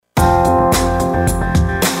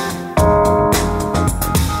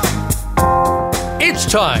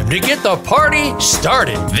time to get the party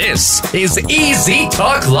started. This is Easy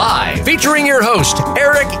Talk Live, featuring your host,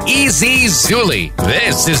 Eric Easy Zuli.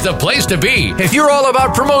 This is the place to be if you're all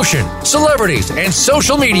about promotion, celebrities, and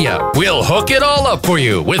social media. We'll hook it all up for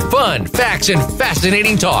you with fun, facts, and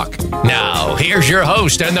fascinating talk. Now, here's your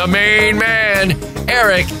host and the main man,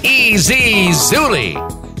 Eric Easy Zuli.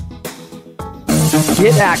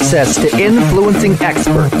 Get access to influencing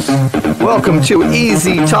experts. Welcome to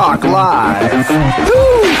Easy Talk Live. Woo!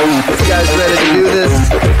 You guys ready to do this?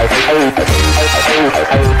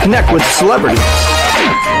 Connect with celebrities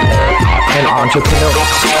and entrepreneurs.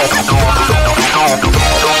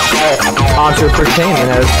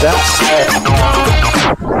 Entrepreneurship at its best.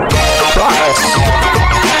 Products,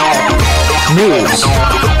 news,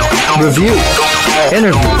 reviews,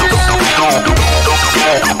 interviews,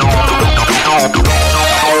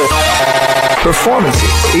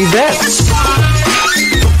 performances, events,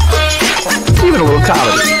 even a little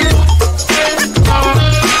comedy.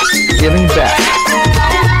 Giving back.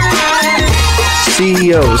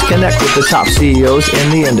 CEOs connect with the top CEOs in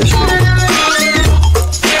the industry.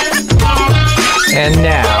 And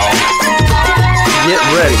now, get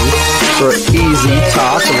ready for Easy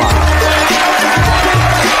Talk Live.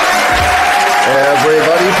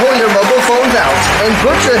 Everybody pull your mobile phones out and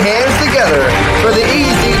put your hands together for the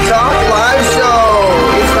Easy Talk Live show.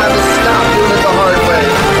 It's time to stop doing it the hard way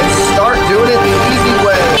and start doing it the easy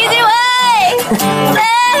way. Easy way!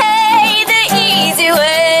 Hey, the easy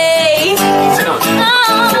way.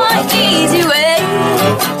 Oh, easy way.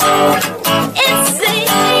 It's the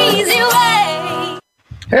easy way.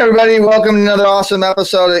 Hey everybody, welcome to another awesome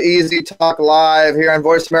episode of Easy Talk Live here on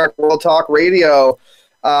Voice America World Talk Radio.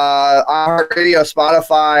 iHeartRadio,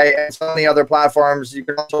 Spotify, and so many other platforms. You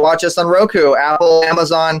can also watch us on Roku, Apple,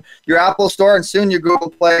 Amazon, your Apple Store, and soon your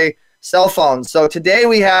Google Play cell phones. So today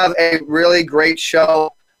we have a really great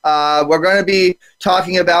show. We're going to be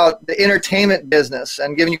talking about the entertainment business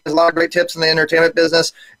and giving you guys a lot of great tips in the entertainment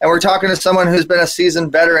business. And we're talking to someone who's been a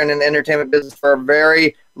seasoned veteran in the entertainment business for a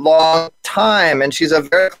very long time. And she's a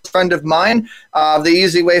very close friend of mine, the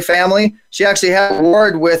Easy Way family. She actually had an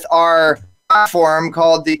award with our platform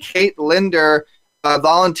called the Kate Linder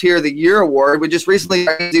Volunteer of the Year Award. We just recently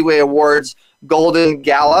had Easy Way Awards Golden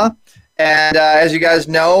Gala. And as you guys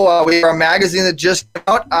know, we are a magazine that just came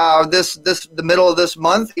out the middle of this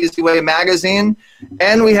month, Easy Way Magazine.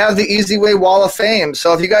 And we have the Easy Way Wall of Fame.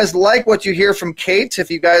 So if you guys like what you hear from Kate,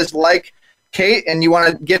 if you guys like Kate and you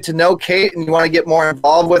want to get to know Kate and you want to get more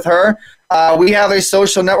involved with her, we have a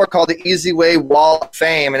social network called the Easy Way Wall of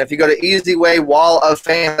Fame. And if you go to Easy Way Wall of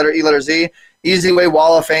Fame, letter E, letter Z,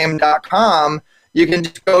 easywaywalloffame.com, you can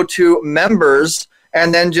just go to members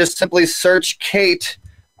and then just simply search Kate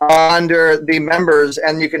under the members,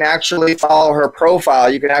 and you can actually follow her profile.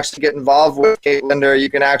 You can actually get involved with Kate Linder. You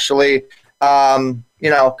can actually,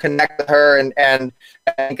 connect with her and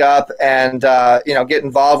link up and, get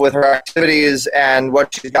involved with her activities and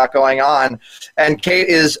what she's got going on. And Kate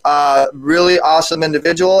is a really awesome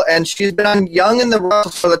individual, and she's been on Young and the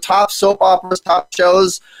Restless, for the top soap operas, top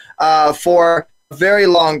shows for a very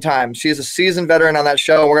long time. She's a seasoned veteran on that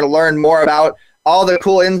show. We're going to learn more about all the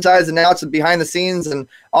cool insides and outs and behind the scenes and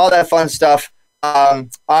all that fun stuff on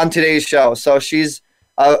today's show. So she's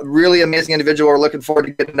a really amazing individual. We're looking forward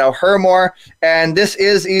to getting to know her more. And this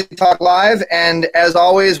is Easy Talk Live. And as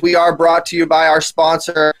always, we are brought to you by our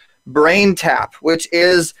sponsor, BrainTap, which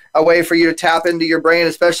is a way for you to tap into your brain,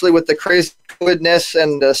 especially with the crazy COVID-ness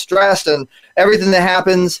and the stress and everything that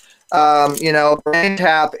happens.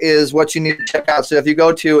 BrainTap is what you need to check out. So if you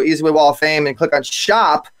go to Easy Way Wall of Fame and click on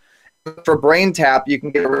Shop for BrainTap, you can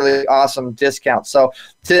get a really awesome discount. So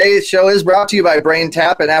today's show is brought to you by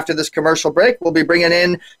BrainTap, and after this commercial break, we'll be bringing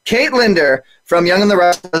in Kate Linder from Young and the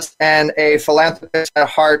Restless, and a philanthropist at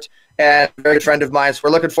heart and a very good friend of mine. So we're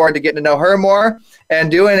looking forward to getting to know her more and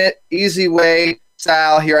doing it Easy Way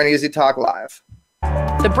style here on Easy Talk Live.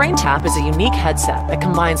 The BrainTap is a unique headset that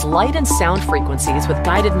combines light and sound frequencies with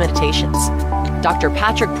guided meditations. Dr.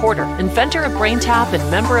 Patrick Porter, inventor of BrainTap and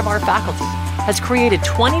member of our faculty, has created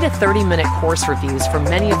 20 to 30-minute course reviews for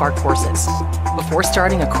many of our courses. Before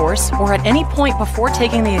starting a course or at any point before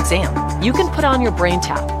taking the exam, you can put on your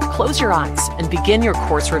BrainTap, close your eyes, and begin your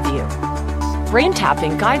course review. Brain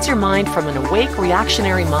tapping guides your mind from an awake,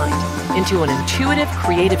 reactionary mind into an intuitive,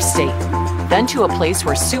 creative state, then to a place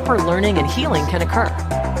where super learning and healing can occur,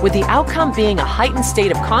 with the outcome being a heightened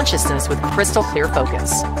state of consciousness with crystal clear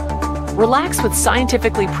focus. Relax with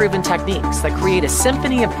scientifically proven techniques that create a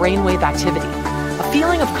symphony of brainwave activity, a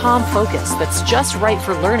feeling of calm focus that's just right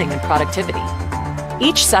for learning and productivity.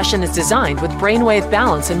 Each session is designed with brainwave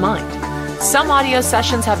balance in mind. Some audio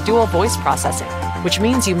sessions have dual voice processing, which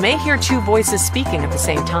means you may hear two voices speaking at the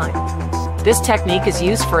same time. This technique is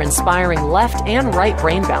used for inspiring left and right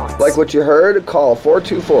brain balance. Like what you heard, call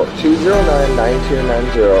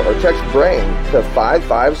 424-209-9290 or text BRAIN to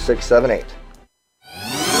 55678.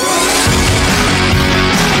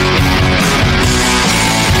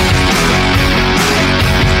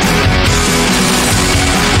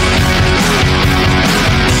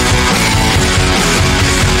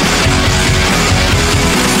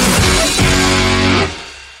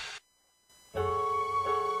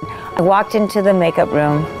 I walked into the makeup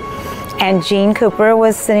room and Jean Cooper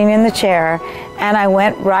was sitting in the chair, and I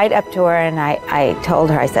went right up to her and I told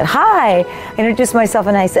her, I said, "Hi," I introduced myself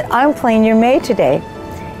and I said, "I'm playing your maid today."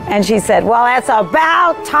 And she said, "Well, that's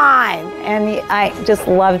about time." And I just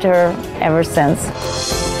loved her ever since.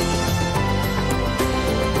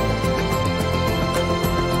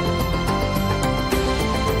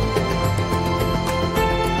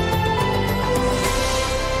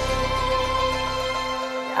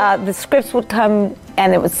 The scripts would come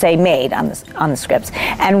and it would say maid on the scripts.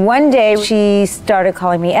 And one day she started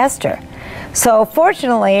calling me Esther. So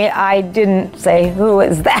fortunately, I didn't say, "Who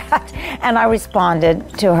is that?" And I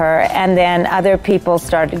responded to her. And then other people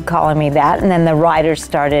started calling me that. And then the writers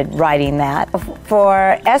started writing that.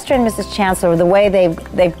 For Esther and Mrs. Chancellor, the way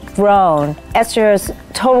they've grown, Esther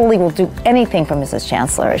totally will do anything for Mrs.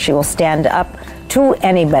 Chancellor. She will stand up to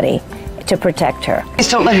anybody to protect her. Please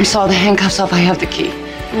don't let him saw the handcuffs off. I have the key.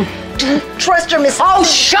 Trust her, Miss. Oh,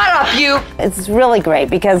 shut up, you! It's really great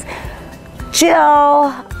because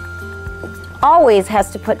Jill always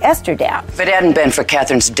has to put Esther down. If it hadn't been for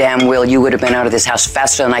Catherine's damn will, you would have been out of this house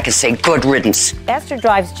faster than I could say good riddance. Esther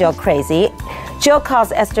drives Jill crazy. Jill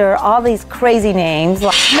calls Esther all these crazy names.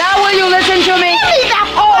 Now will you listen to me?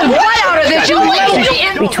 Oh, what out of this, you little...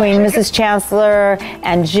 Between Mrs. Chancellor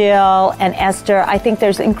and Jill and Esther, I think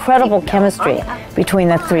there's incredible chemistry between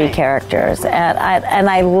the three characters. And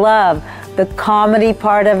I love the comedy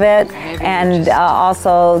part of it, and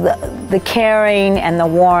also the caring and the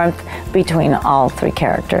warmth between all three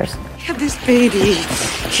characters. I have this baby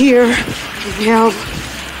here now.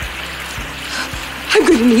 I'm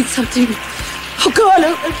going to need something. Oh, God,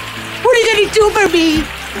 what are you going to do for me?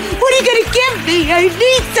 What are you going to give me? I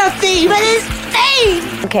need something, but it's pain.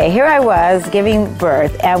 Okay, here I was giving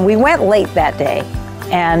birth, and we went late that day,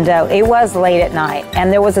 and it was late at night,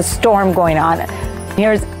 and there was a storm going on.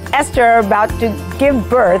 Here's Esther about to give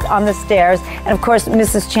birth on the stairs, and of course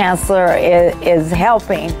Mrs. Chancellor is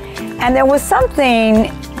helping. And there was something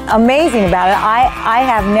amazing about it. I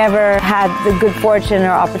have never had the good fortune or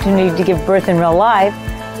opportunity to give birth in real life.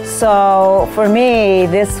 So for me,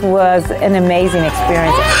 this was an amazing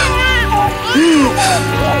experience.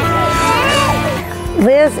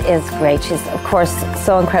 Liz is great. She's, of course,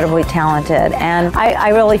 so incredibly talented. And I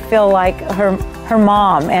really feel like her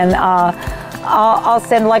mom. And I'll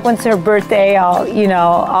send, like, once her birthday,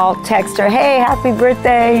 I'll text her, "Hey, happy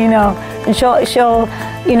birthday," and she'll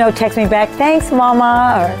text me back, "Thanks,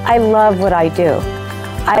 Mama." Or, I love what I do.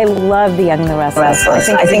 I love The Young and the Restless. I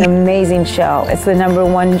think it's an amazing show. It's the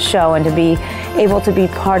 #1 show, and to be able to be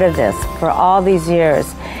part of this for all these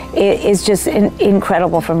years, it is just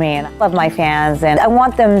incredible for me. And I love my fans, and I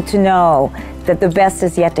want them to know that the best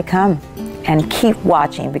is yet to come. And keep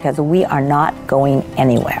watching, because we are not going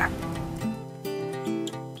anywhere.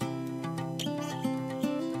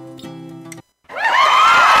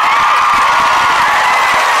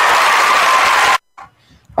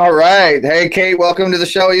 All right. Hey, Kate, welcome to the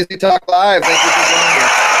show, Easy Talk Live. Thank you for joining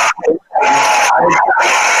us.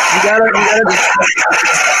 You gotta,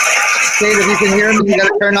 Kate, if you can hear me, you got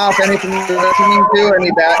to turn off anything you're listening to.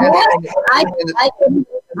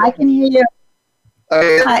 I can hear you.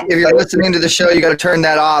 Okay, if you're listening to the show, you got to turn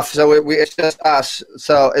that off. So it's just us.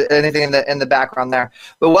 So anything in the background there.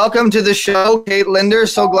 But welcome to the show, Kate Linder.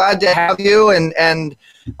 So glad to have you. And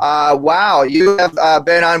wow, you have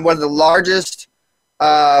been on one of the largest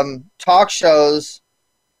talk shows.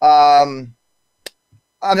 I'm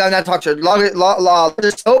not talk shows.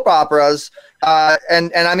 Largest soap operas.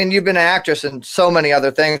 And I mean, you've been an actress in so many other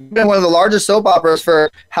things. You've been one of the largest soap operas for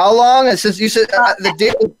how long? And since you said the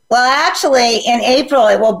date. Well, actually, in April,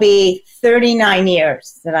 it will be 39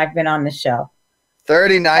 years that I've been on the show.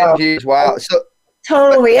 39 years. Wow. So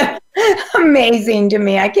totally amazing to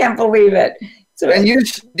me. I can't believe it. And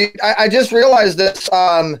I just realized this.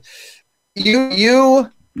 You're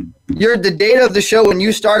the date of the show when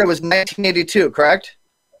you started was 1982, correct?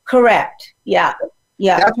 Correct. Yeah.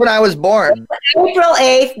 Yeah. That's when I was born. April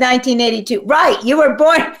 8th, 1982. Right. You were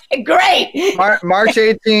born. Great. March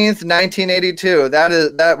 18th, 1982.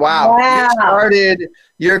 Wow. Wow. You started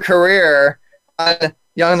your career on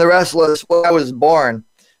Young and the Restless when I was born.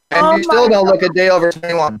 And you still don't look a day over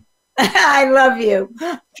 21. I love you.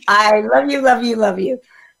 I love you, love you, love you.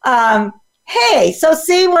 Hey, so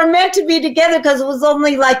see, we're meant to be together because it was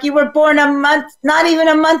only like you were born a month, not even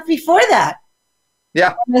a month before that.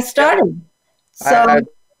 Yeah. When I started. So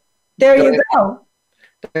there you go.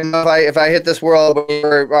 If I hit this world when you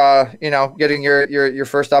were, getting your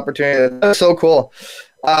first opportunity, that's so cool.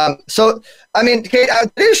 So, I mean, Kate,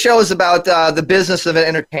 today's show is about the business of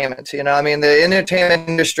entertainment. You know, I mean, the entertainment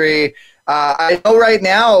industry, I know right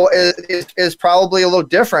now is probably a little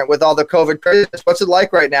different with all the COVID craziness. What's it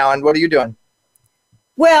like right now, and what are you doing?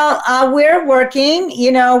 Well, we're working.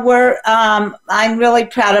 You know, I'm really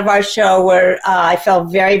proud of our show. I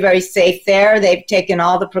felt very, very safe there. They've taken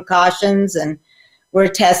all the precautions, and we're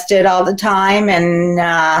tested all the time,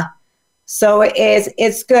 and so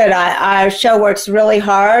it's good. Our show works really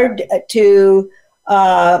hard to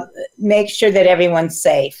make sure that everyone's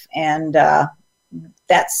safe, and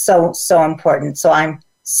that's so important. So I'm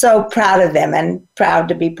so proud of them and proud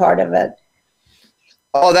to be part of it.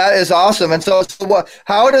 Oh, that is awesome. And so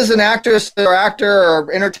how does an actress or actor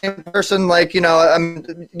or entertainment person,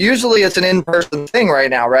 usually it's an in-person thing right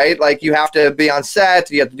now, right? Like you have to be on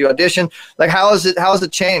set, you have to do audition. Like how has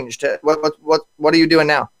it changed? What are you doing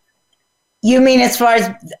now? You mean as far as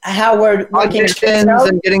how we're working auditions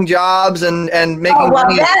and getting jobs and making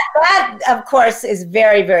money? That of course is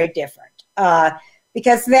very, very different.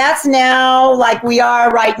 Because that's now like we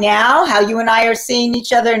are right now, how you and I are seeing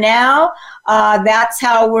each other now. That's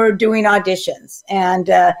how we're doing auditions. And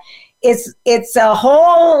it's a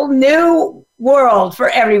whole new world for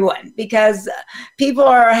everyone because people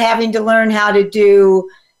are having to learn how to do,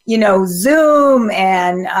 Zoom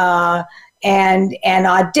and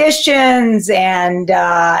auditions. And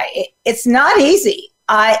it's not easy.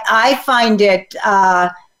 I find it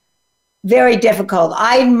very difficult.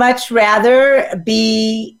 I'd much rather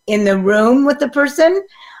be in the room with the person,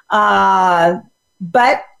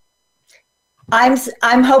 but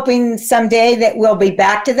I'm hoping someday that we'll be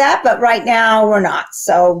back to that. But right now we're not.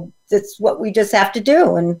 So that's what we just have to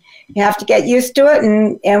do, and you have to get used to it,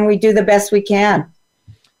 and we do the best we can.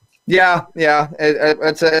 Yeah,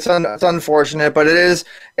 it's unfortunate, but it is.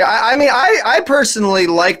 I mean, I personally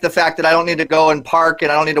like the fact that I don't need to go and park,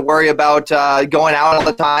 and I don't need to worry about going out all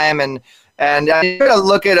the time, and you gotta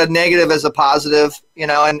look at a negative as a positive,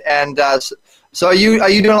 So are you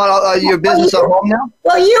doing a lot of your business at home now?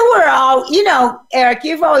 Well, you were all, Eric,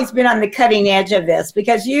 you've always been on the cutting edge of this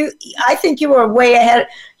because I think you were way ahead.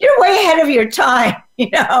 You're way ahead of your time,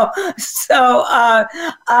 So.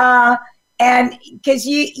 And because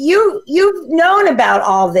you've known about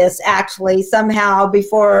all this actually somehow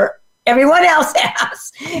before everyone else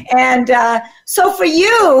has. And so for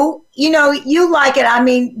you, you like it. I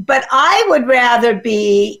mean, but I would rather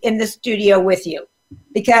be in the studio with you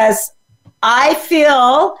because I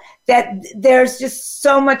feel that there's just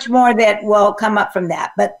so much more that will come up from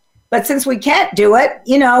that. But since we can't do it,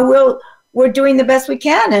 we're doing the best we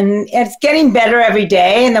can. And it's getting better every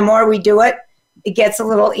day. And the more we do it, it gets a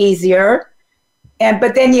little easier.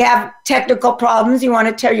 But then you have technical problems. You want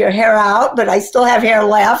to tear your hair out, but I still have hair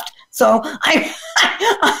left, so I'm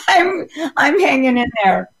hanging in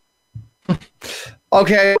there.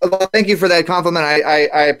 Okay, well, thank you for that compliment.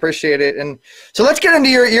 I appreciate it. And so let's get into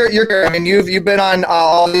your. I mean, you've been on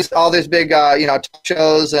all these big talk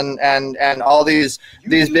shows and all these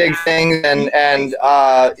big things and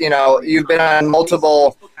you've been on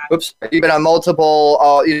multiple. You've been on multiple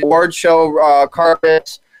award show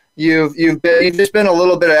carpets. You've just been a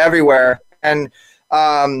little bit of everywhere, and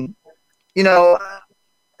talk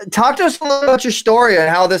to us a little about your story and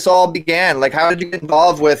how this all began. Like, how did you get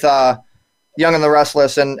involved with Young and the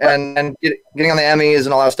Restless and getting on the Emmys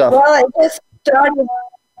and all that stuff? Well,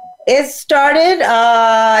 it started.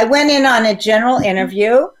 I went in on a general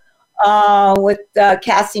interview with the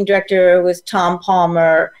casting director. It was Tom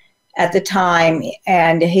Palmer at the time,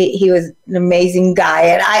 and he was an amazing guy.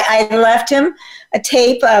 And I left him a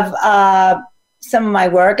tape of some of my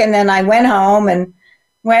work, and then I went home and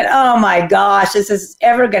went, oh my gosh, is this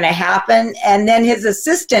ever going to happen? And then his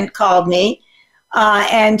assistant called me,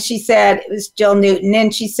 and she said, it was Jill Newton,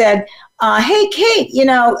 and she said, hey, Kate,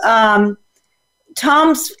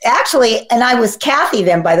 Tom's actually, and I was Kathy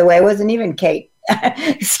then, by the way, I wasn't even Kate.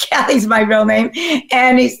 Kathy's my real name.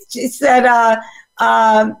 And she said,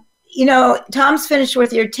 Tom's finished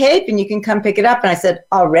with your tape and you can come pick it up. And I said,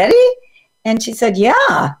 already? And she said,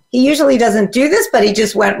 yeah, he usually doesn't do this, but he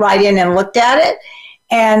just went right in and looked at it.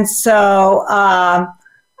 And so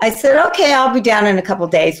I said, okay, I'll be down in a couple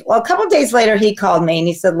days. Well, a couple days later, he called me and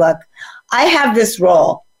he said, look, I have this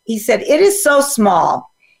role he said, it is so small.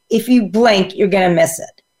 If you blink, you're going to miss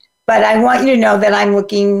it. But I want you to know that I'm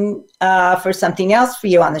looking for something else for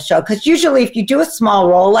you on the show. Because usually if you do a small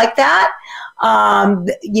role like that,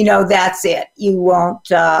 that's it. You won't,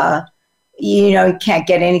 you can't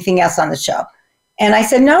get anything else on the show. And I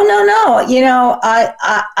said, no,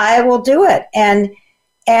 I will do it. And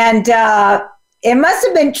it must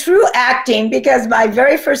have been true acting, because my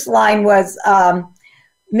very first line was,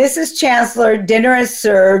 Mrs. Chancellor, dinner is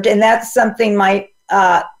served. And that's something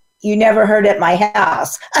you never heard at my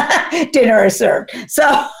house. Dinner is served.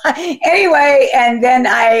 So anyway, and then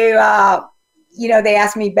they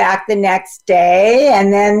asked me back the next day,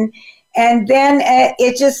 and then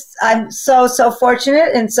it just, I'm so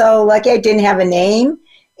fortunate and so lucky. I didn't have a name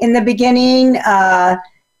in the beginning. The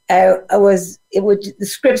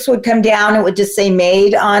scripts would come down, it would just say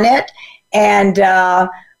maid on it. And,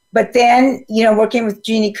 but then, working with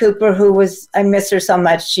Jeannie Cooper, I miss her so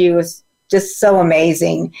much. She was just so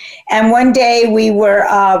amazing. And one day we were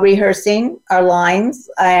rehearsing our lines.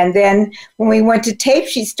 And then when we went to tape,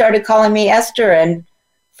 she started calling me Esther. And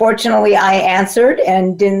fortunately, I answered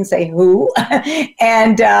and didn't say who.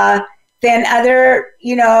 And then other,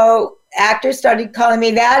 actors started calling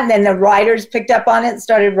me that. And then the writers picked up on it and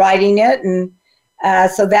started writing it. And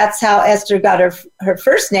so that's how Esther got her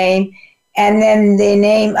first name. And then the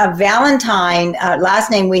name of Valentine, last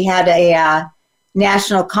name, we had a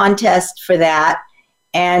national contest for that.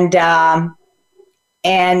 And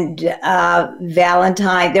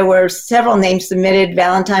Valentine, there were several names submitted.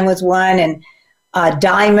 Valentine was one, and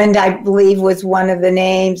Diamond, I believe, was one of the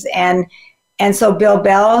names. And so Bill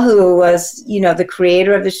Bell, who was, the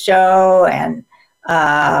creator of the show and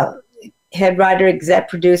head writer, exec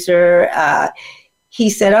producer, he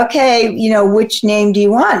said, okay, which name do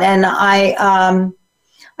you want? And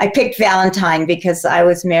I picked Valentine because I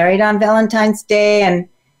was married on Valentine's Day, and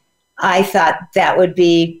I thought that would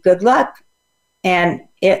be good luck. And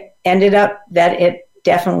it ended up that it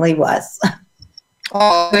definitely was.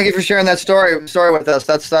 Oh, thank you for sharing that story with us.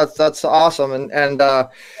 That's awesome. And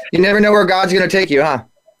you never know where God's going to take you, huh?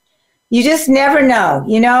 You just never know.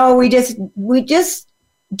 We just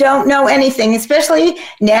don't know anything, especially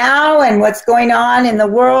now and what's going on in the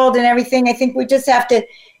world and everything. I think we just have to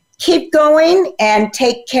keep going and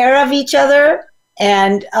take care of each other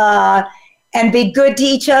and be good to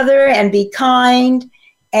each other and be kind.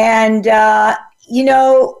 And,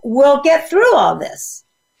 we'll get through all this.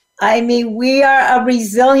 I mean, we are a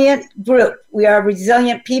resilient group. We are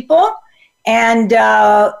resilient people. And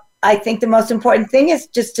I think the most important thing is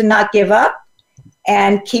just to not give up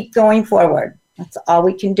and keep going forward. That's all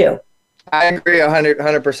we can do. I agree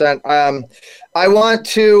 100%. I want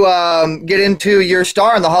to get into your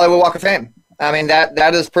star on the Hollywood Walk of Fame. I mean,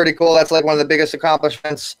 that is pretty cool. That's like one of the biggest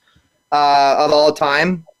accomplishments of all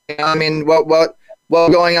time. I mean, what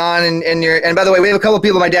going on in your, and by the way, we have a couple of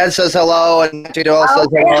people. My dad says hello, and Tito says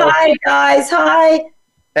hello. Hi, guys. Hi.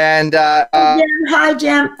 And hi,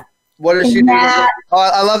 Jim. What does she do? Oh,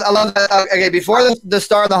 I love that. Okay, before the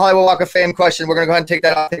star on the Hollywood Walk of Fame question, we're going to go ahead and take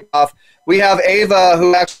that off. We have Ava,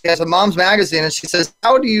 who actually has a Mom's Magazine, and she says,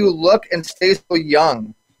 how do you look and stay so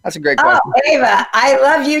young? That's a great question. Oh, Ava, I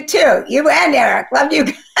love you too. You and Eric. Love you.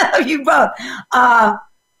 Love you both.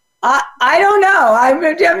 I don't know.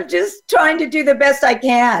 I'm just trying to do the best I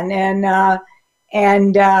can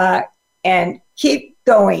and keep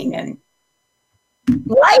going and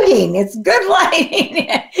lighting. It's good lighting,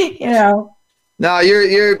 No,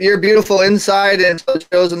 you're beautiful inside and so it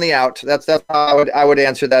shows in the out. That's how I would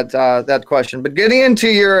answer that question. But getting into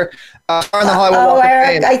your on the Hollywood Walk of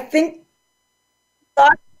Fame. I think.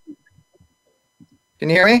 Can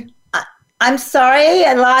you hear me? I'm sorry,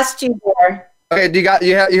 I lost you there. Okay,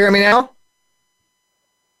 you hear me now?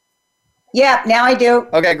 Yeah, now I do.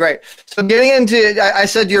 Okay, great. So getting into, I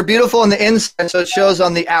said you're beautiful on the inside, so it shows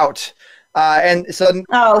on the out. And so.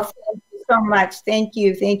 Oh, thank you so much. Thank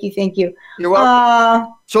you. You're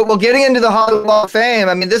welcome. So, getting into the Hollywood Walk of Fame,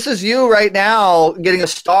 I mean, this is you right now getting a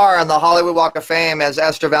star on the Hollywood Walk of Fame as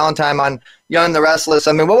Esther Valentine on Young and the Restless.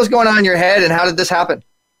 I mean, what was going on in your head, and how did this happen?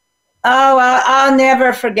 Oh, I'll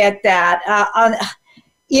never forget that.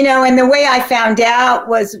 And the way I found out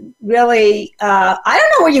was really, I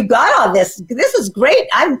don't know where you got all this. This is great.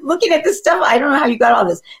 I'm looking at this stuff. I don't know how you got all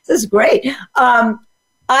this. This is great.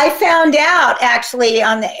 I found out actually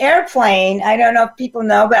on the airplane. I don't know if people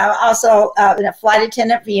know, but I'm also a flight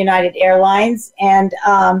attendant for United Airlines. And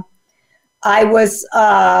I was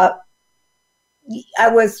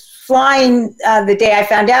flying the day I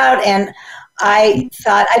found out, and I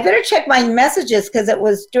thought I better check my messages because it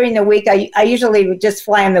was during the week. I usually would just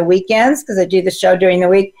fly on the weekends because I do the show during the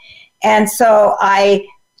week. And so I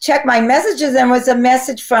checked my messages, and was a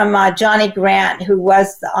message from Johnny Grant, who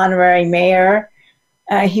was the honorary mayor.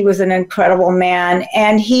 He was an incredible man.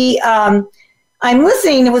 And I'm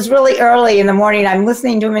listening. It was really early in the morning. I'm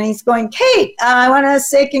listening to him, and he's going, Kate, I want to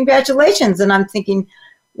say congratulations. And I'm thinking,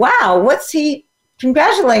 wow, what's he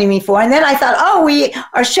congratulating me for? And then I thought,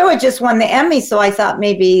 our show had just won the Emmy. So I thought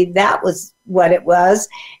maybe that was what it was.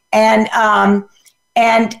 And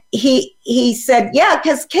he said, yeah,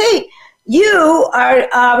 because Kate, you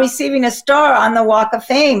are receiving a star on the Walk of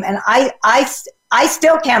Fame. And I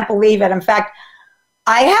still can't believe it. In fact,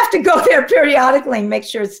 I have to go there periodically and make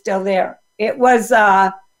sure it's still there. It was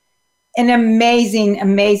an amazing,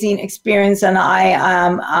 amazing experience, and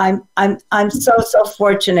I'm so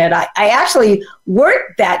fortunate. I actually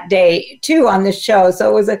worked that day too on the show, so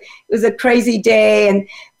it was a crazy day. And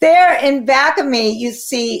there in back of me, you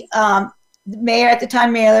see the mayor at the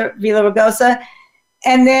time, Mayor Villaraigosa,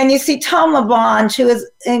 and then you see Tom LaBonge, who is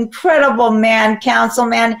an incredible man,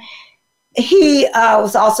 councilman. He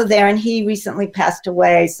was also there, and he recently passed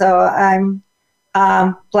away. So I'm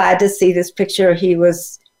glad to see this picture. He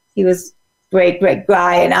was great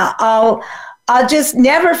guy, and I'll just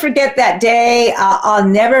never forget that day. I'll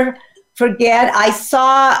never forget. I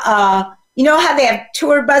saw, you know how they have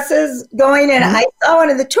tour buses going, and I saw one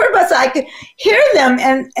of the tour buses. I could hear them,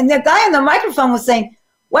 and the guy on the microphone was saying,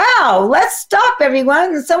 "Wow, let's stop,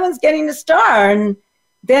 everyone! Someone's getting a star." And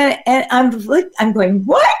then I'm going,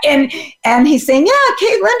 what? And he's saying, yeah,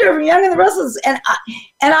 Kate Linder from Young and the Restless. And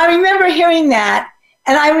I remember hearing that.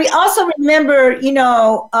 And I also remember,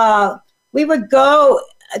 we would go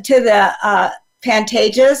to the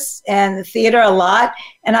Pantages and the theater a lot.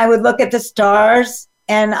 And I would look at the stars.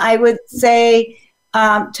 And I would say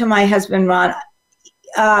to my husband, Ron,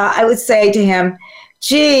 I would say to him,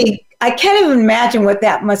 gee, I can't even imagine what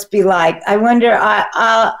that must be like. I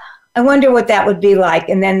wonder what that would be like.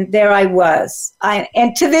 And then there I was.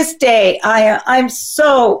 And to this day, I'm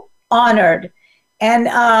so honored. And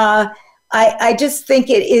I just think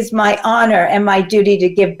it is my honor and my duty to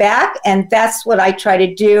give back. And that's what I try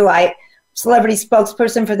to do. I'm celebrity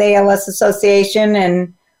spokesperson for the ALS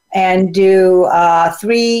Association and do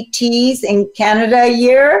 3 teas in Canada a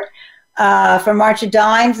year for March of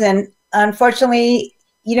Dimes. And unfortunately,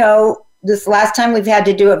 this last time we've had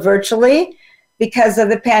to do it virtually because of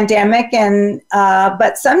the pandemic, and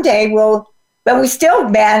but someday we still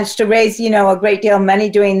managed to raise, a great deal of money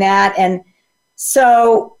doing that. And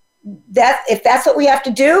so if that's what we have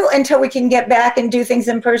to do until we can get back and do things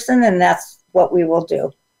in person, then that's what we will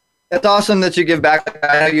do. It's awesome that you give back.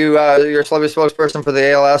 I know you're a celebrity spokesperson for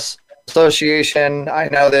the ALS Association. I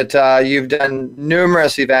know that you've done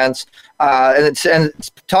numerous events, and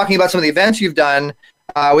talking about some of the events you've done.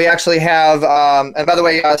 We actually have, and by the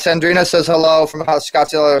way, Sandrina says hello from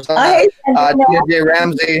Scottsdale, Arizona. Hi, Tina J.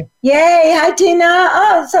 Ramsey. Yay, hi, Tina.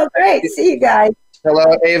 Oh, so great to see you guys.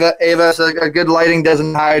 Hello, Ava. Ava says good lighting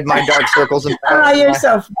doesn't hide my dark circles. Oh, you're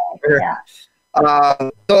so funny. Yeah.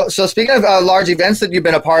 So speaking of large events that you've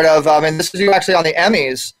been a part of, and this is you actually on the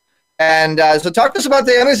Emmys. And so talk to us about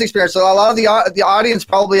the Emmys experience. So a lot of the audience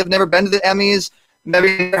probably have never been to the Emmys,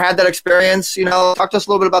 maybe never had that experience. Talk to us a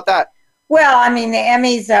little bit about that. Well, I mean, the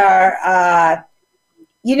Emmys are,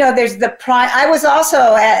 there's the prime. I was also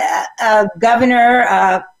a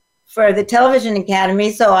governor for the Television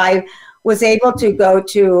Academy, so I was able to go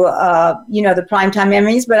to, the primetime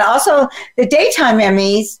Emmys, but also the daytime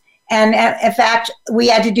Emmys. And in fact, we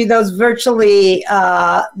had to do those virtually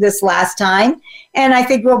this last time. And I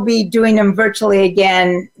think we'll be doing them virtually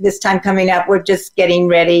again this time coming up. We're just getting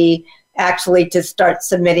ready, actually, to start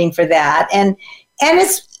submitting for that. And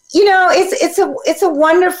it's, it's a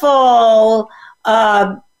wonderful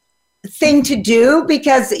thing to do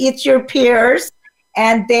because it's your peers,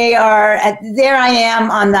 and they are there. I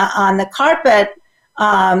am on the carpet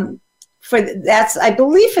I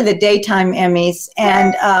believe for the daytime Emmys,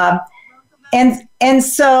 and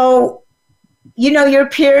so your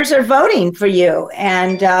peers are voting for you,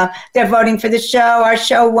 and they're voting for the show. Our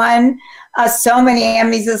show won so many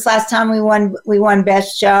Emmys this last time. We won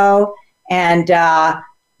Best Show, and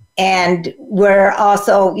we're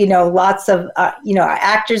also, lots of, our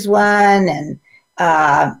actors won. And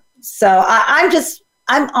so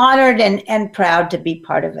I'm honored and proud to be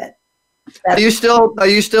part of it. Are you still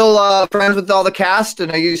friends with all the cast,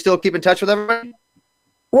 and are you still keep in touch with everybody?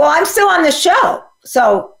 Well, I'm still on the show.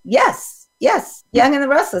 So yes. Young and the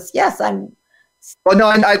Restless. Yes, I'm. Well, no,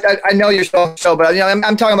 I know you're still on the show, but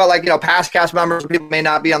I'm talking about past cast members. People may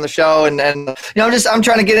not be on the show, and I'm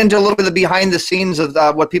trying to get into a little bit of the behind the scenes of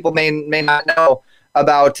what people may not know.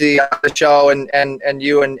 about the show and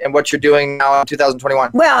you and what you're doing now in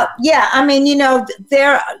 2021. Well, yeah, I mean, I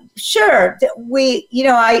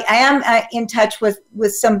am in touch with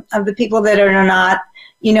some of the people that are not,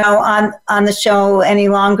 on the show any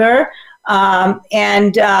longer.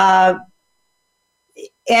 And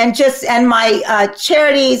my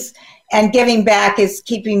charities and giving back is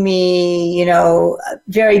keeping me,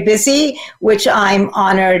 very busy, which I'm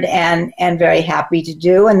honored and very happy to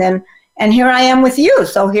do. And here I am with you.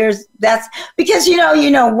 So that's because,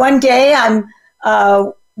 one day I'm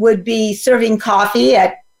would be serving coffee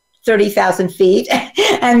at 30,000 feet.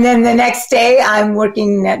 And then the next day I'm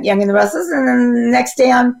working at Young and the Restless. And then the next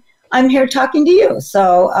day I'm here talking to you.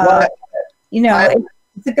 So,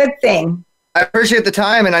 it's a good thing. I appreciate the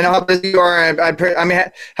time, and I know how busy you are. I mean,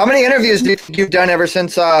 how many interviews do you think you've done ever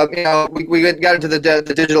since we got into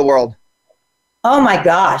the digital world? Oh my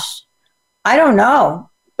gosh, I don't know,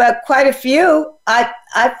 but quite a few. I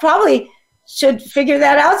probably should figure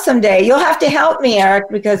that out someday. You'll have to help me, Eric,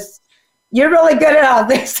 because you're really good at all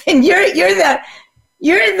this, and you're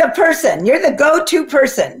the person. You're the go-to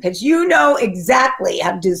person because you know exactly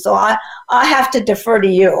how to do. So I have to defer to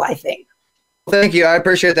you, I think. Thank you. I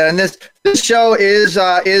appreciate that. And this show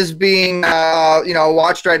is being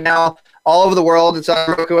watched right now all over the world. It's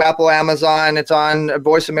on Roku, Apple, Amazon. It's on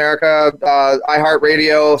Voice America,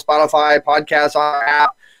 iHeartRadio, Spotify, podcasts on our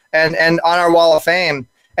app, and on our Wall of Fame.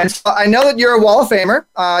 And so I know that you're a Wall of Famer.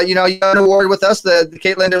 You got an award with us, the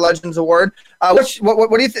Kate Linder Legends Award. What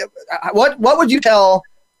do you think? What would you tell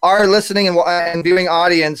our listening and viewing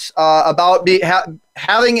audience about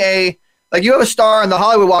having you have a star on the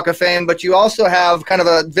Hollywood Walk of Fame, but you also have kind of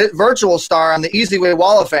a virtual star on the Easy Way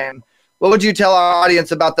Wall of Fame. What would you tell our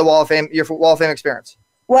audience about the Wall of Fame, your Wall of Fame experience?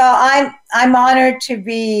 Well, I'm honored to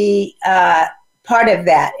be part of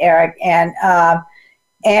that, Eric, and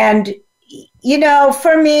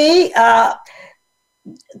for me,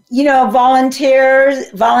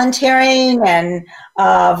 volunteering and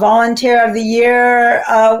Volunteer of the Year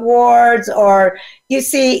awards, or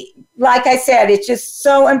like I said, it's just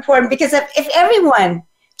so important because if everyone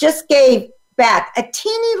just gave back a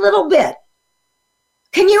teeny little bit,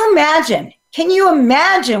 can you imagine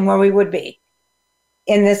where we would be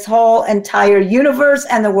in this whole entire universe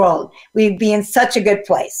and the world? We'd be in such a good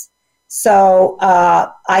place. So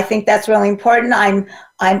I think that's really important. I'm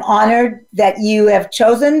honored that you have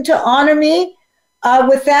chosen to honor me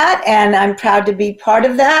with that, and I'm proud to be part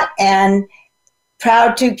of that, and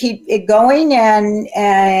proud to keep it going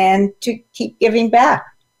and to keep giving back.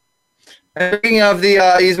 Speaking of the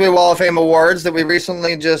Easyway Wall of Fame Awards that we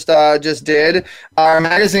recently just did, our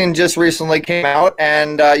magazine just recently came out,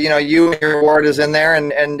 and you and your award is in there,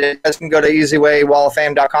 and you guys can go to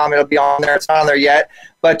easywaywalloffame.com. It'll be on there. It's not on there yet,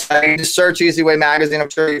 but you just search Easyway Magazine.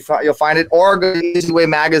 I'm sure you'll find it, or go to Easyway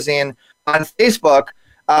Magazine on Facebook.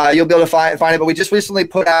 You'll be able to find it. But we just recently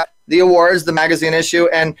put out the awards, the magazine issue,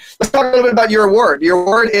 and let's talk a little bit about your award. Your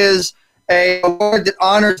award is an award that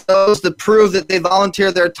honors those that prove that they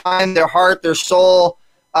volunteer their time, their heart, their soul,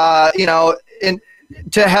 to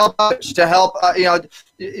help others, to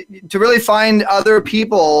really find other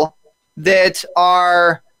people that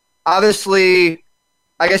are obviously,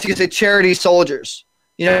 I guess you could say, charity soldiers.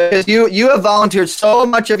 Because you have volunteered so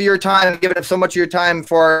much of your time and given up so much of your time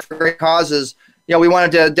for great causes. We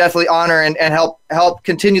wanted to definitely honor and help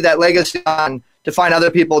continue that legacy on to find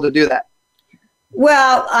other people to do that.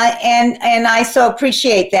 Well, I so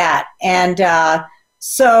appreciate that. And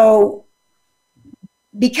so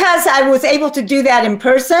because I was able to do that in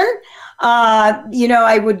person,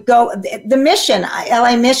 I would go, the mission,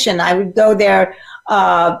 LA Mission, I would go there,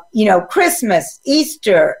 Christmas,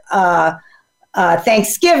 Easter,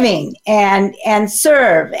 Thanksgiving, and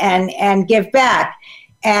serve and give back.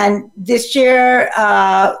 And this year,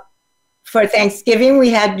 for Thanksgiving, we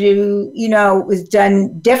had to, it was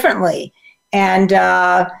done differently. And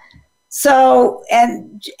so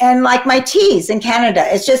like my teas in Canada,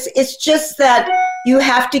 it's just that you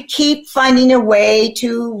have to keep finding a way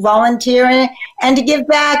to volunteer and to give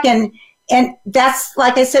back. And that's,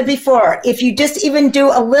 like I said before, if you just even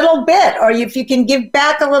do a little bit, or if you can give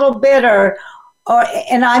back a little bit,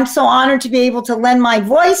 and I'm so honored to be able to lend my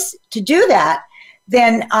voice to do that,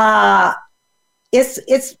 then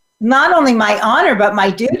it's not only my honor, but my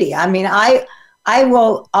duty. I mean, I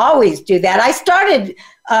will always do that. I started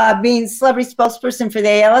being celebrity spokesperson for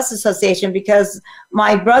the ALS Association because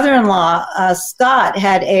my brother-in-law, Scott,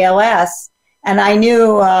 had ALS, and I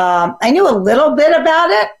knew a little bit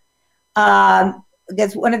about it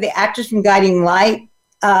because one of the actors from Guiding Light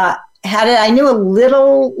had it. I knew a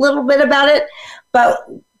little bit about it, but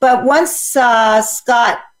once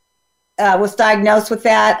Scott was diagnosed with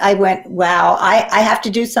that, I went, wow, I have to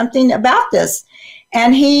do something about this.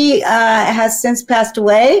 And he has since passed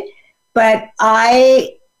away. But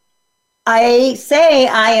I say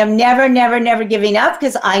I am never, never, never giving up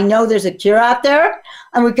because I know there's a cure out there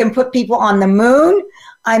and we can put people on the moon.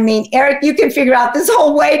 I mean, Eric, you can figure out this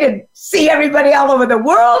whole way to see everybody all over the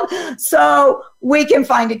world. So we can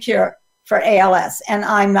find a cure for ALS. And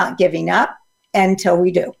I'm not giving up until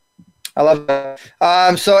we do. I love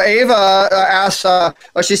that. So Ava asks,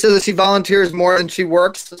 she says that she volunteers more than she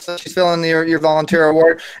works. So she's filling your volunteer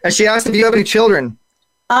award. And she asked if you have any children.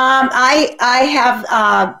 I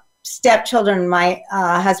have stepchildren. My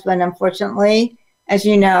husband, unfortunately, as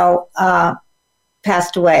you know,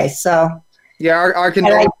 passed away. So yeah, our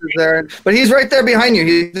condolences there. But he's right there behind you.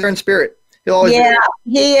 He's there in spirit. He'll always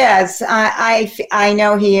he is. I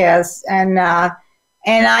know he is, and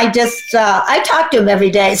I just I talk to him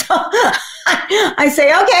every day. So I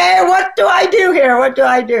say, okay, what do I do here? What do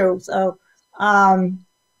I do? So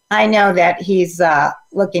I know that he's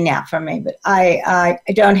looking out for me, but I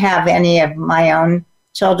don't have any of my own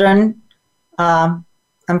children,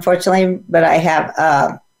 unfortunately. But I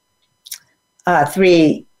have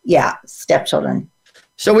 3, stepchildren.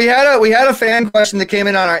 So we had a fan question that came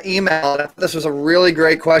in on our email. And I thought this was a really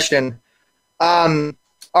great question.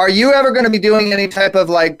 Are you ever going to be doing any type of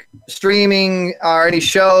like streaming or any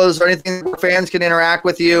shows or anything where fans can interact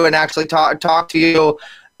with you and actually talk to you?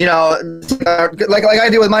 You know, like I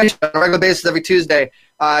do with my show on a regular basis every Tuesday.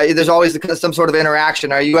 There's always some sort of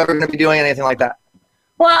interaction. Are you ever going to be doing anything like that?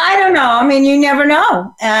 Well, I don't know. I mean, you never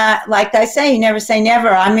know. Like I say, you never say never.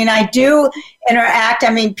 I mean, I do interact.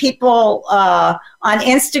 I mean, people on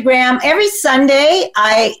Instagram every Sunday.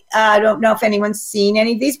 I don't know if anyone's seen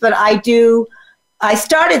any of these, but I do. I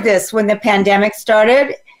started this when the pandemic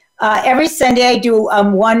started. Every Sunday, I do a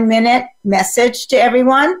 1-minute message to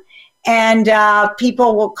everyone, and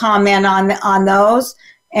people will comment on those.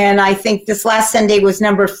 And I think this last Sunday was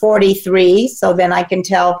number 43, so then I can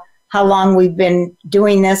tell how long we've been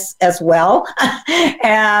doing this as well.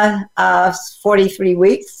 43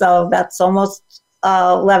 weeks, so that's almost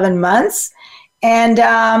 11 months. And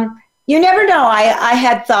you never know. I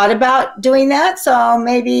had thought about doing that, so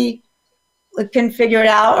maybe we can figure it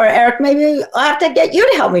out. Or Eric, maybe I'll have to get you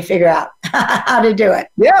to help me figure out how to do it.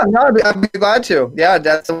 Yeah, no, I'd be glad to. Yeah,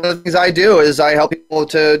 that's one of the things I do is I help people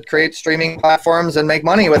to create streaming platforms and make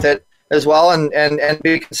money with it as well, and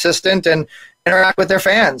be consistent and interact with their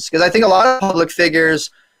fans. Because I think a lot of public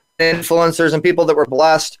figures, influencers, and people that were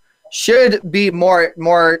blessed should be more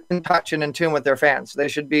in touch and in tune with their fans. They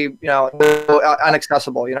should be,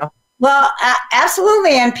 inaccessible, Well,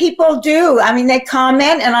 absolutely. And people do. I mean, they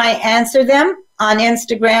comment and I answer them on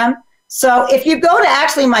Instagram. So if you go to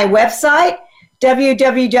actually my website,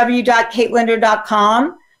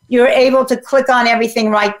 www.katelinder.com, you're able to click on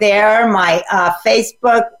everything right there. My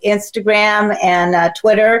Facebook, Instagram, and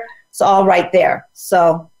Twitter. It's all right there.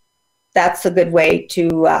 So that's a good way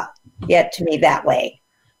to get to me that way.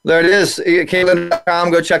 There it is, katelinder.com.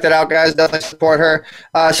 Go check that out, guys. Definitely support her.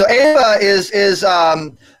 So Ava is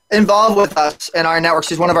involved with us in our network.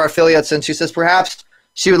 She's one of our affiliates, and she says perhaps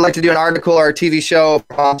she would like to do an article or a TV show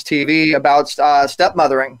for Moms TV about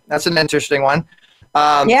stepmothering. That's an interesting one.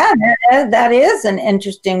 Yeah, that is an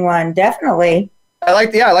interesting one, definitely. I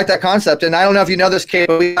like that concept, and I don't know if you know this, Kate,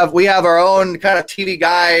 but we have our own kind of TV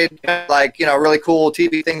guide, really cool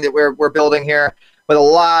TV thing that we're building here with a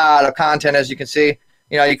lot of content, as you can see.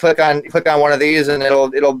 You click on one of these, and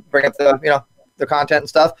it'll bring up the the content and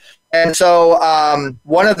stuff. And so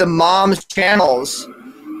one of the mom's channels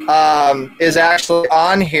is actually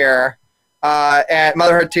on here at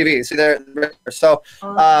Motherhood TV. See there, so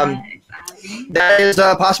that is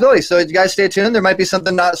a possibility. So you guys stay tuned. There might be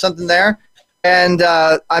something there. And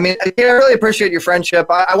I really appreciate your friendship.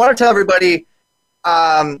 I want to tell everybody.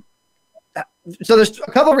 So there's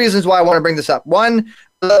a couple of reasons why I want to bring this up. One,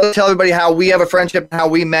 tell everybody how we have a friendship and how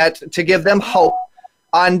we met to give them hope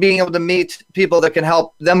on being able to meet people that can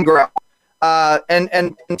help them grow.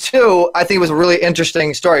 And two, I think it was a really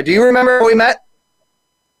interesting story. Do you remember how we met?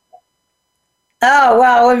 Oh,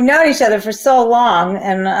 well, we've known each other for so long.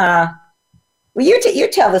 And you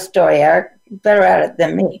tell the story, Eric. You're better at it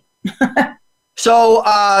than me. So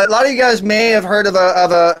a lot of you guys may have heard of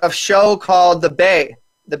a show called The Bay,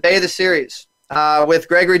 the series, with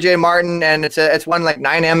Gregory J. Martin, and it's won like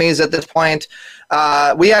 9 Emmys at this point.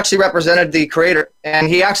 We actually represented the creator, and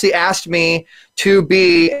he actually asked me to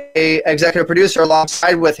be a executive producer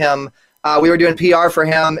alongside with him. We were doing PR for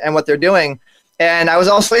him and what they're doing, and I was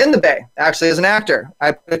also in The Bay, actually, as an actor.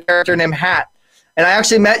 I played a character named Hat, and I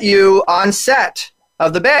actually met you on set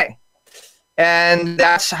of The Bay. And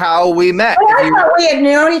that's how we met. Well, I thought we had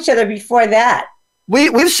known each other before that.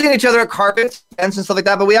 We've seen each other at carpet events and stuff like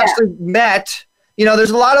that, but we actually met. You know,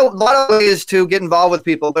 there's a lot of ways to get involved with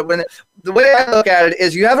people, but the way I look at it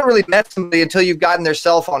is you haven't really met somebody until you've gotten their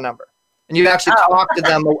cell phone number and you actually talk to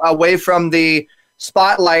them away from the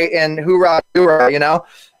spotlight and hoorah, you know.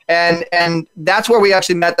 And that's where we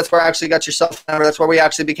actually met. That's where I actually got your cell phone number. That's where we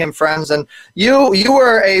actually became friends. And you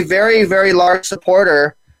were a very, very large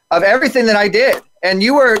supporter of everything that I did. And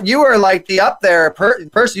you were like the up there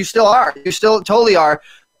person. You still are. You still totally are.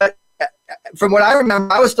 But from what I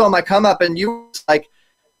remember, I was still on my come up, and you were like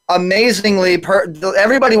amazingly.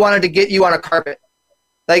 Everybody wanted to get you on a carpet.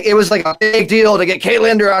 Like it was like a big deal to get Kate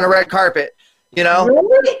Linder on a red carpet. You know?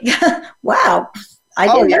 Really? Wow. I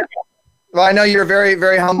didn't know that. Well, I know you're a very,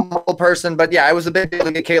 very humble person, but yeah, it was a big deal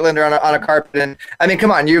to get Kate Linder on a carpet. And I mean, come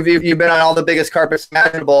on, you've been on all the biggest carpets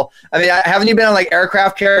imaginable. I mean, haven't you been on like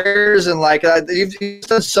aircraft carriers and like you've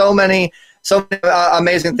done so many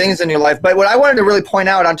amazing things in your life? But what I wanted to really point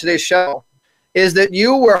out on today's show is that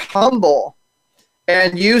you were humble,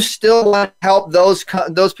 and you still want to help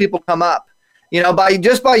those people come up. You know, by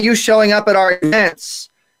you showing up at our events.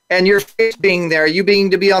 And your face being there, you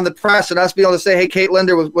being to be on the press, and us being able to say, "Hey, Kate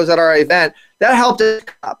Linder was at our event." That helped us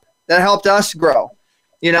up. That helped us grow,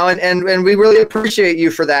 you know. And we really appreciate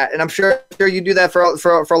you for that. And I'm sure you do that for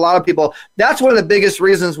a lot of people. That's one of the biggest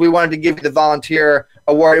reasons we wanted to give you the volunteer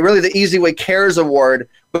award, really the Easy Way Cares Award,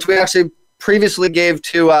 which we actually previously gave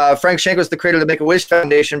to Frank Shankwitz, the creator of the Make-A-Wish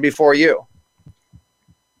Foundation, before you.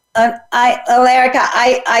 Erica,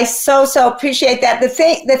 I so appreciate that. The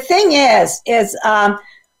thing is.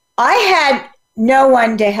 I had no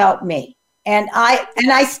one to help me, and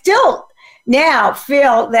I still now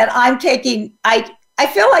feel that I'm taking. I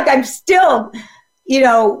feel like I'm still, you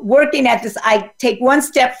know, working at this. I take one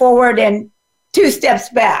step forward and 2 steps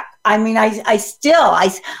back. I mean, I still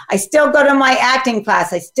go to my acting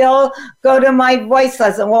class. I still go to my voice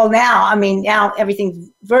lesson. Well, now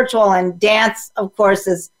everything's virtual, and dance, of course,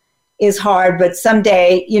 is hard. But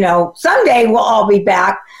someday we'll all be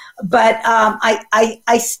back. But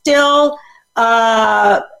I still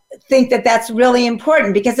think that that's really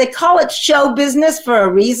important, because they call it show business for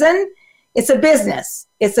a reason. It's a business.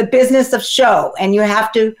 It's a business of show, and you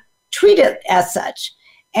have to treat it as such.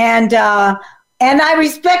 And I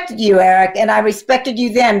respected you, Eric, and I respected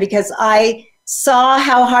you then, because I saw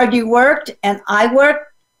how hard you worked, and I worked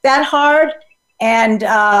that hard. And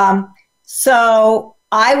so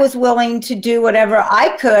I was willing to do whatever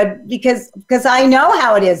I could, because I know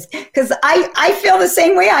how it is. Because I feel the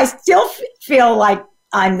same way. I still feel like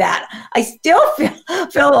I'm that. I still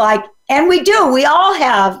feel like, and we do. We all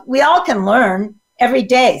can learn every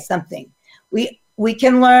day something. We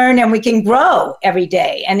can learn and we can grow every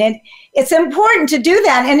day, and it's important to do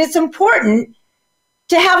that. And it's important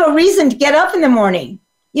to have a reason to get up in the morning.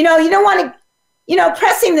 You know, you don't want to,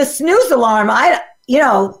 pressing the snooze alarm. I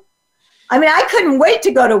couldn't wait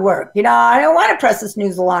to go to work. You know, I don't want to press the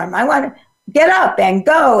snooze alarm. I want to get up and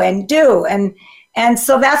go and do. And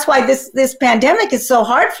so that's why this pandemic is so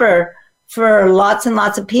hard for lots and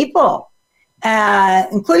lots of people,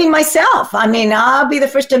 including myself. I mean, I'll be the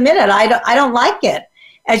first to admit it. I don't like it.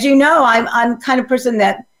 As you know, I'm the kind of person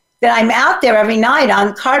that I'm out there every night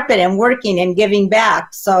on carpet and working and giving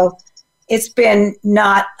back. So it's been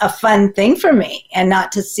not a fun thing for me, and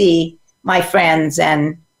not to see my friends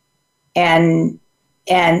and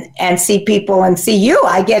see people and see you.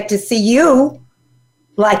 I get to see you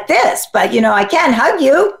like this, but I can't hug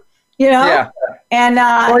you, Yeah. And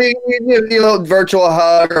you do a little virtual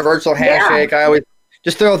hug or virtual handshake. Yeah. I always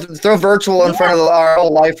just throw virtual in front of our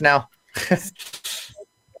whole life now.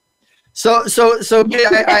 So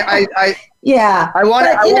yeah. I want.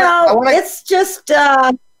 It's just.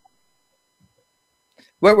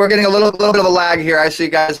 We're getting a little bit of a lag here. I see,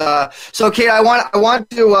 guys. So, Kate, I want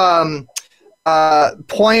to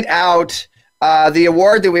point out the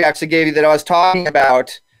award that we actually gave you that I was talking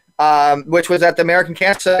about, which was at the American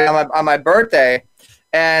Cancer Society on my birthday.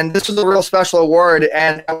 And this was a real special award.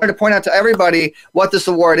 And I wanted to point out to everybody what this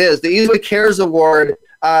award is. The Easy Way Cares Award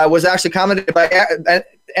was actually commented by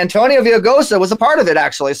Antonio Villagosa was a part of it,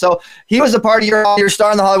 actually. So he was a part of your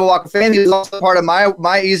Star on the Hollywood Walk of Fame. He was also a part of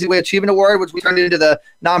my Easy Way Achievement Award, which we turned into the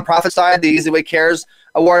nonprofit side, the Easy Way Cares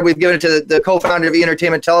Award. We've given it to the co-founder of E!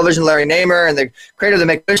 Television, Larry Namer, and the creator of the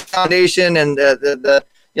Make-A-Wish Foundation, and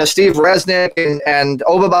Steve Resnick and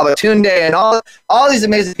Oba Babatunde, and all these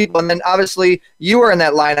amazing people. And then obviously you were in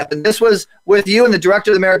that lineup, and this was with you and the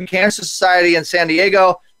director of the American Cancer Society in San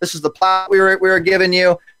Diego. This is the plot we were giving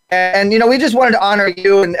you. And we just wanted to honor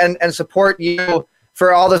you and support you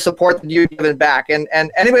for all the support that you've given back. And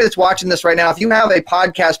anybody that's watching this right now, if you have a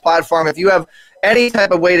podcast platform, if you have any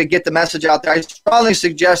type of way to get the message out there, I strongly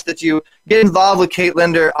suggest that you get involved with Kate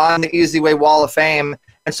Linder on the Easy Way Wall of Fame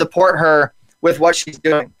and support her with what she's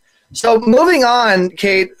doing. So moving on,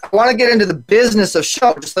 Kate, I want to get into the business of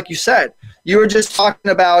show, just like you said. You were just talking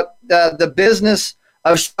about the business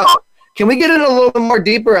of show. Can we get in a little bit more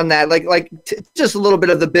deeper on that? Just a little bit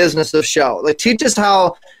of the business of show. Like, teach us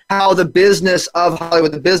how the business of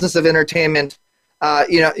Hollywood, the business of entertainment,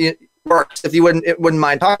 works. If you wouldn't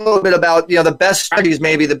mind, talk a little bit about the best strategies,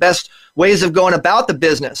 maybe the best ways of going about the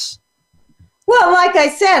business. Well, like I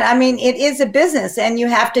said, I mean, it is a business, and you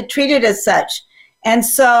have to treat it as such. And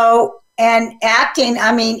so, and acting,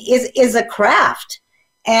 I mean, is a craft.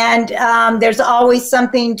 And there's always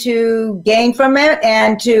something to gain from it.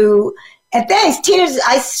 And thanks,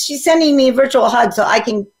 she's sending me a virtual hug, so I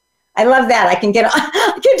love that. I can get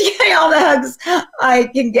all the hugs I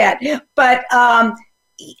can get. But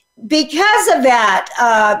because of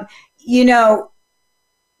that,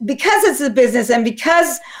 because it's a business, and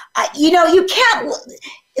because, you can't,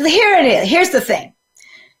 here it is. Here's the thing.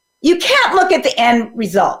 You can't look at the end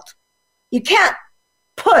result. You can't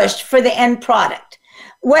push for the end product.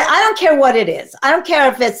 Well, I don't care what it is. I don't care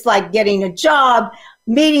if it's like getting a job,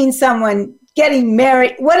 meeting someone, getting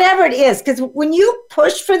married, whatever it is. Because when you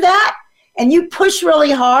push for that and you push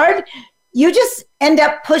really hard, you just end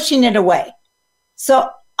up pushing it away.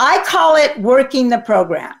 So I call it working the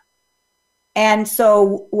program. And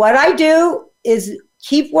so what I do is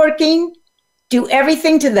keep working, do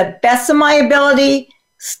everything to the best of my ability,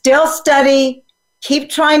 still study,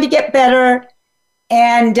 keep trying to get better,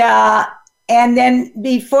 and then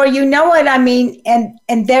before you know it, I mean,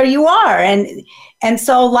 and there you are, and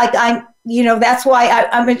so like that's why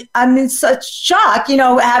I'm in such shock,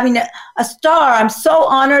 having a star. I'm so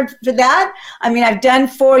honored for that. I mean, I've done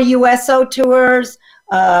 4 USO tours.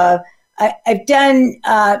 I've done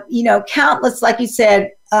countless, like you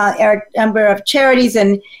said, Eric, number of charities,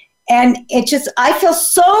 and it just, I feel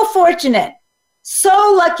so fortunate,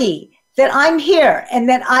 so lucky that I'm here and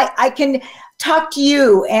that I can talk to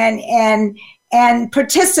you and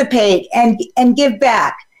participate and give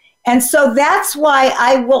back. And so that's why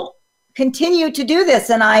I will continue to do this.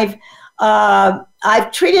 And I've I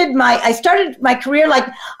started my career like,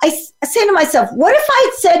 I say to myself, what if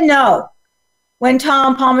I had said no when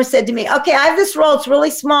Tom Palmer said to me, okay, I have this role, it's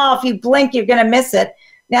really small, if you blink, you're going to miss it.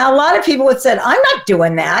 Now, a lot of people would say, I'm not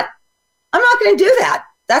doing that. I'm not going to do that.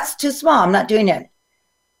 That's too small. I'm not doing it.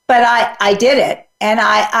 But I did it. And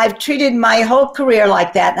I've treated my whole career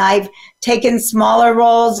like that. And I've taken smaller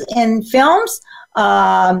roles in films.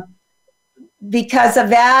 Because of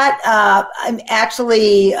that, I'm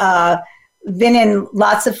actually been in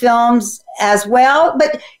lots of films as well.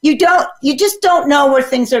 But you just don't know where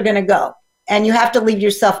things are going to go. And you have to leave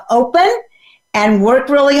yourself open and work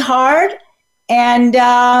really hard. And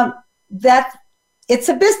it's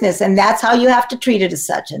a business, and that's how you have to treat it as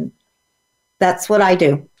such. And that's what I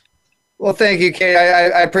do. Well, thank you, Kate.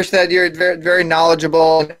 I appreciate that. You're very, very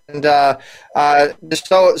knowledgeable, and just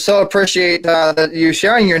so appreciate you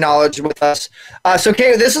sharing your knowledge with us. So,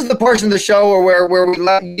 Kate, this is the portion of the show where we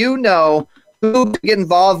let you know who to get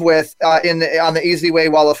involved with on the Easy Way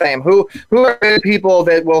Wall of Fame. Who are good people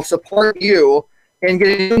that will support you in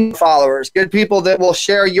getting followers? Good people that will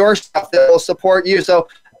share your stuff, that will support you. So,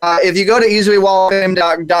 if you go to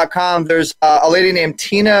easywaywalloffame.com, there's a lady named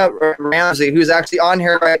Tina Ramsey who's actually on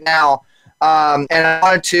here right now. And I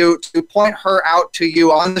wanted to point her out to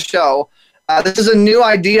you on the show. This is a new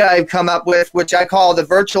idea I've come up with, which I call the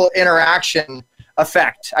virtual interaction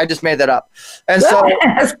effect. I just made that up. And so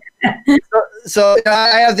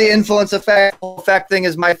I have the influence effect. Thing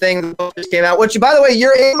is my thing. The book just came out, which, by the way,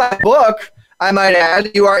 you're in my book, I might add.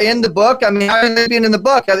 You are in the book. I mean, how have you been in the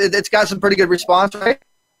book? It's got some pretty good response, right?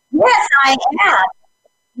 Yes, I am.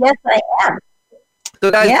 Yes, I am.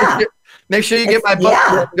 So guys, make sure you get my book.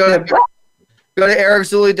 Yeah. Go to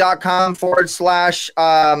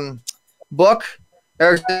ericzuli.com/book,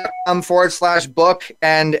 ericzuli.com/book,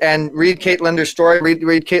 and read Kate Linder's story,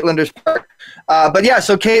 read Kate Linder's part. But yeah,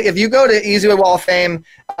 so Kate, if you go to Easy Way Wall of Fame,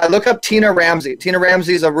 look up Tina Ramsey. Tina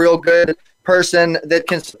Ramsey is a real good person that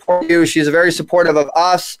can support you. She's very supportive of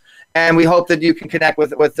us, and we hope that you can connect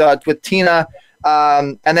with Tina.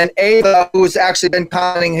 And then Ava, who's actually been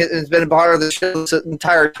commenting, has been a part of the show this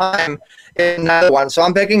entire time, is another one. So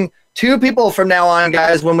I'm picking 2 people from now on,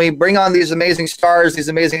 guys, when we bring on these amazing stars, these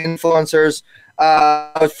amazing influencers,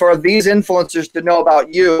 for these influencers to know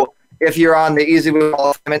about you if you're on the Easy Way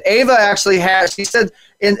Wall of Fame. And Ava actually she said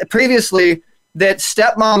previously that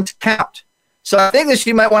stepmoms count. So I think that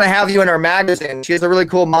she might want to have you in her magazine. She has a really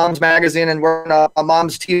cool mom's magazine, and we're in a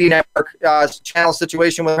mom's TV network channel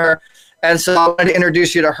situation with her. And so I wanted to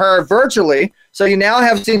introduce you to her virtually. So you now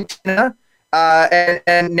have seen Tina,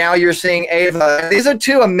 and now you're seeing Ava. These are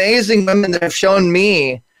two amazing women that have shown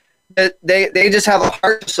me that they just have a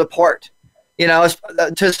heart to support. They have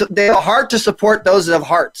a heart to support those that have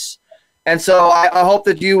hearts. And so I hope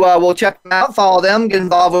that you will check them out, follow them, get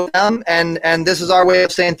involved with them, and this is our way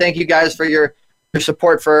of saying thank you guys for your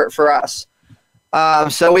support for us.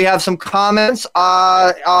 So we have some comments.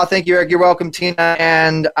 Thank you, Eric. You're welcome, Tina.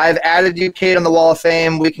 And I've added you, Kate, on the Wall of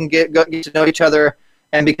Fame. We can get to know each other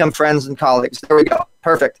and become friends and colleagues. There we go.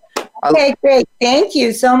 Perfect. Okay, great. Thank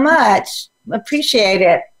you so much. Appreciate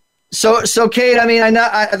it. So Kate, I mean, I know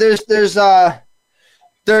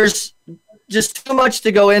there's just too much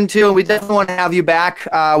to go into, and we definitely want to have you back.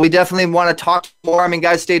 We definitely want to talk more. I mean,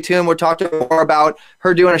 guys, stay tuned. We'll talk more about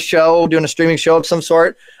her doing a streaming show of some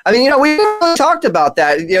sort. I mean, we really talked about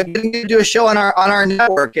that. Getting you to do a show on our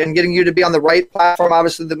network and getting you to be on the right platform,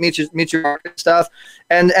 obviously, the meet your market stuff.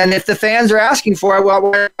 And if the fans are asking for it, well,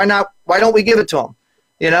 why not? Why don't we give it to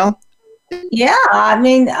them? Yeah, I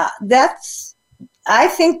mean, I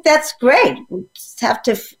think that's great. We just have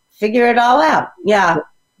to figure it all out. Yeah.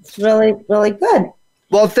 It's really, really good.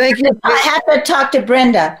 Well, thank you. I have to talk to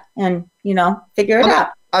Brenda and, figure it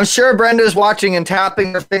out. I'm sure Brenda's watching and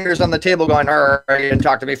tapping her fingers on the table going, you didn't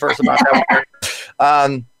talk to me first about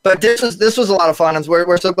that. But this was a lot of fun, and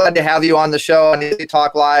we're so glad to have you on the show on Easy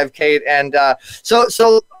Talk Live, Kate. And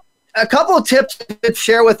so a couple of tips to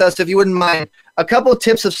share with us, if you wouldn't mind, a couple of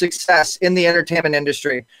tips of success in the entertainment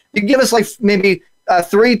industry. You give us like maybe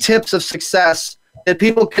 3 tips of success that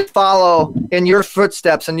people could follow in your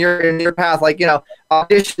footsteps and in your path, like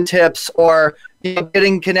audition tips, or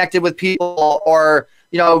getting connected with people, or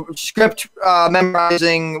script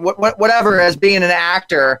memorizing, whatever, as being an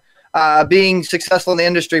actor, being successful in the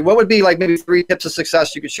industry. What would be like maybe 3 tips of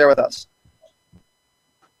success you could share with us?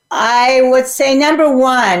 I would say number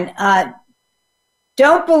 1,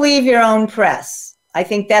 don't believe your own press. I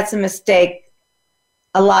think that's a mistake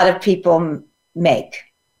a lot of people make.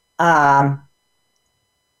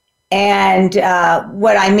 And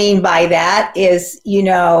what I mean by that is,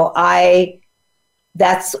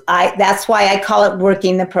 that's why I call it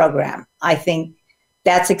working the program. I think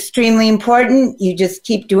that's extremely important. You just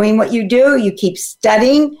keep doing what you do. You keep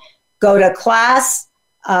studying, go to class,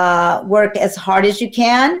 work as hard as you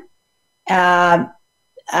can.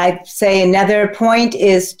 I'd say another point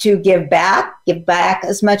is to give back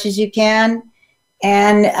as much as you can.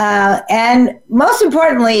 And most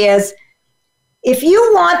importantly is, if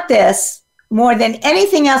you want this more than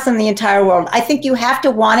anything else in the entire world, I think you have to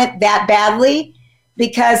want it that badly,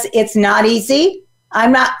 because it's not easy.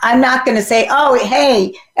 I'm not going to say, oh,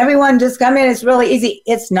 hey, everyone just come in, it's really easy.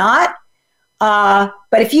 It's not. But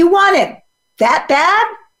if you want it that bad,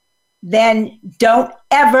 then don't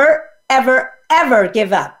ever, ever, ever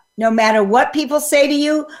give up. No matter what people say to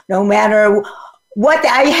you, no matter what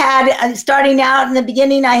I had starting out in the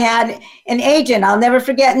beginning, I had an agent I'll never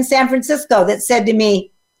forget in San Francisco that said to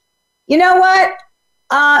me, you know what?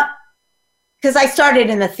 Because I started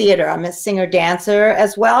in the theater. I'm a singer-dancer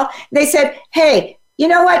as well. They said, hey, you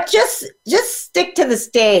know what? Just stick to the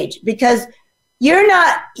stage, because you're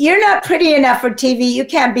not pretty enough for TV. You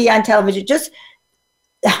can't be on television.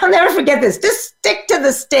 I'll never forget this. Just stick to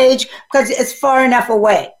the stage, because it's far enough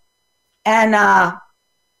away. And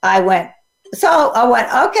I went,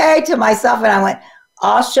 okay, to myself, and I went,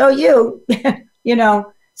 I'll show you,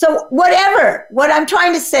 So whatever, what I'm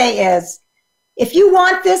trying to say is, if you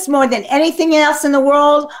want this more than anything else in the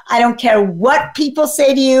world, I don't care what people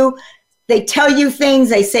say to you. They tell you things,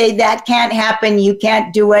 they say that can't happen, you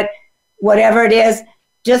can't do it, whatever it is,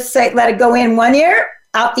 just let it go in one ear,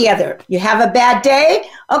 out the other. You have a bad day,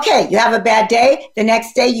 okay, you have a bad day. The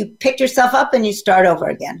next day you pick yourself up and you start over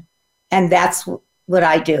again. And that's what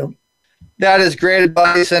I do. That is great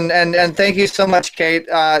advice, and thank you so much, Kate.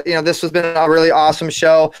 This has been a really awesome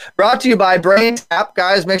show. Brought to you by Brain Tap.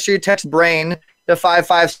 Guys, make sure you text BRAIN to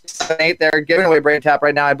 55678. They're giving away Brain Tap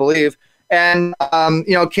right now, I believe. And,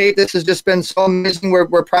 Kate, this has just been so amazing.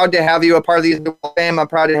 We're proud to have you a part of the Wall of Fame. I'm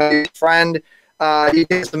proud to have you as a friend. You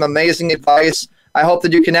gave some amazing advice. I hope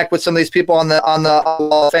that you connect with some of these people on the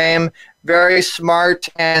Wall of Fame. Very smart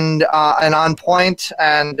and on point.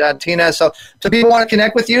 And Tina, so people want to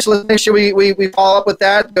connect with you, so let's make sure we follow up with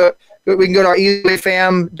that. We can go to our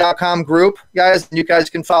easywayfam.com group, guys, and you guys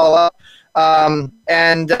can follow up.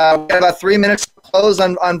 And we got about 3 minutes to close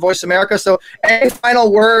on Voice America. So any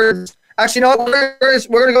final words? Actually,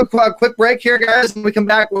 we're going to go a quick break here, guys. When we come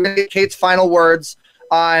back, we're going to get Kate's final words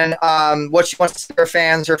on what she wants to say to her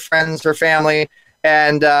fans, her friends, her family.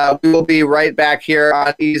 And we will be right back here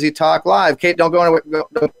on Easy Talk Live. Kate, don't go anywhere.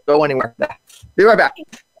 Be right back.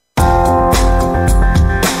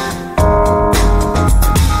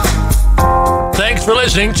 Thanks for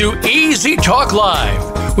listening to Easy Talk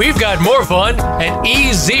Live. We've got more fun at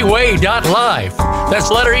EZWay.live. That's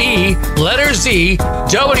letter E, letter Z,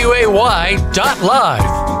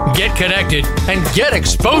 WAY.live. Get connected and get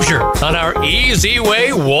exposure on our Easy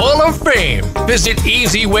Way Wall of Fame. Visit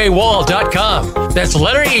EasyWayWall.com. That's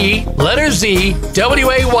letter E, letter Z,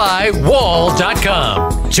 WAY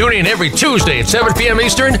Wall.com. Tune in every Tuesday at 7 p.m.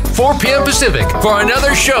 Eastern, 4 p.m. Pacific for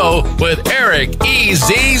another show with Eric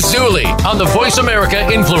E.Z. Zuli on the Voice America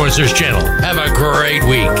Influencers Channel. Have a great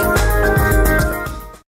week.